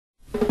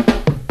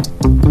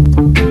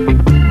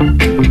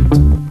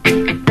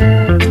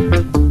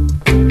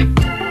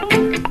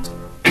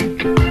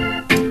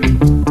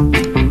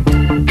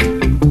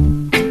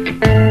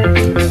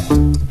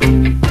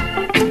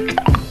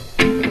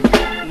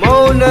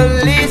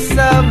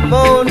Lisa,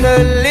 Mona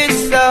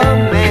Lisa,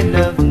 men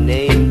have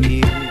named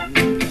you.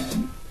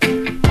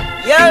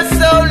 You're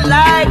so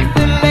like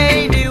the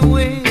lady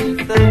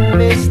with a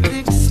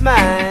mystic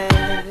smile.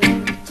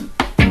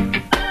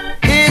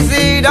 Is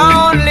it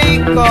only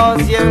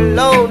 'cause you're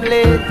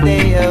lonely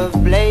they have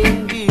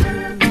blamed you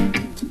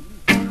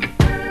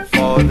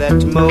for that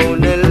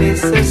Mona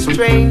Lisa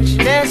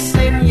strangeness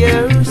in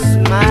your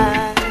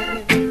smile?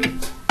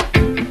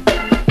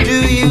 Do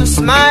you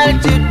smile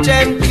to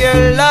tempt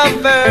your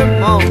lover,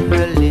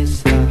 Mona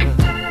Lisa?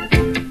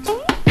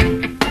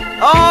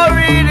 Or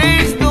it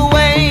is the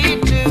way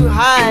to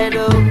hide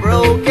a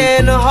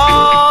broken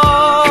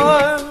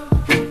heart?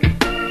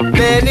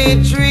 Many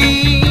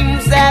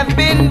dreams have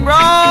been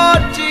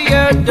brought to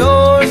your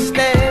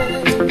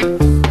doorstep.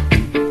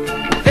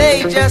 They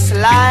just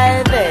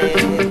lie there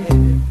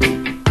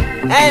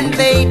and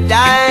they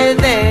die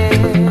there.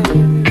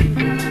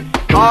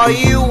 Are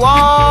you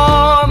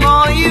warm?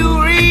 Are you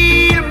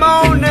real,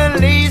 Mona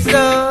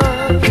Lisa?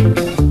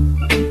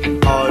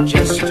 Or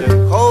just a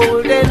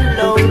cold and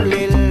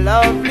lonely,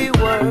 lovely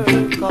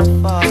work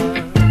of art?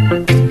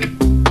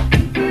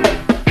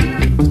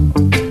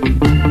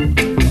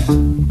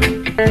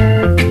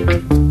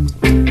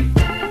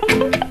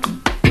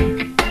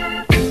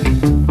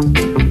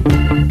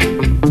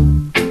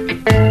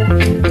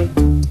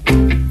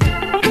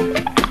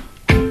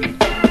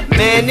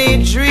 Many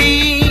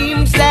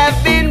dreams have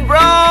been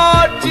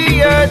brought to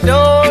your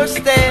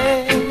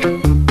doorstep.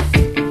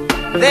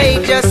 They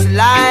just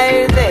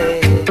lie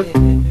there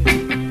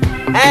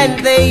and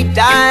they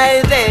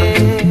die there.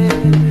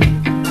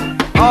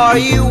 Are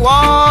you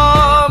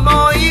warm?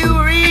 Are you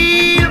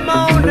real,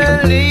 Mona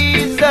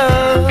Lisa?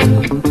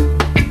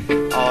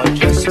 Or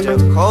just a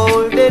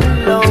cold and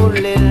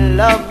lonely,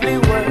 lovely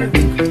work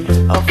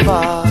of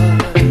art?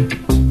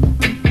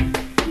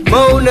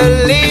 Mona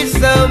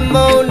Lisa,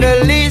 Mona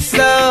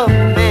Lisa,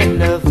 men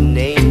have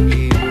named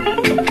you.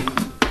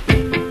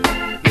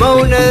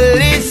 Mona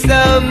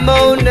Lisa,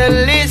 Mona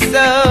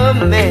Lisa,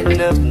 men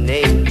have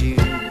named you.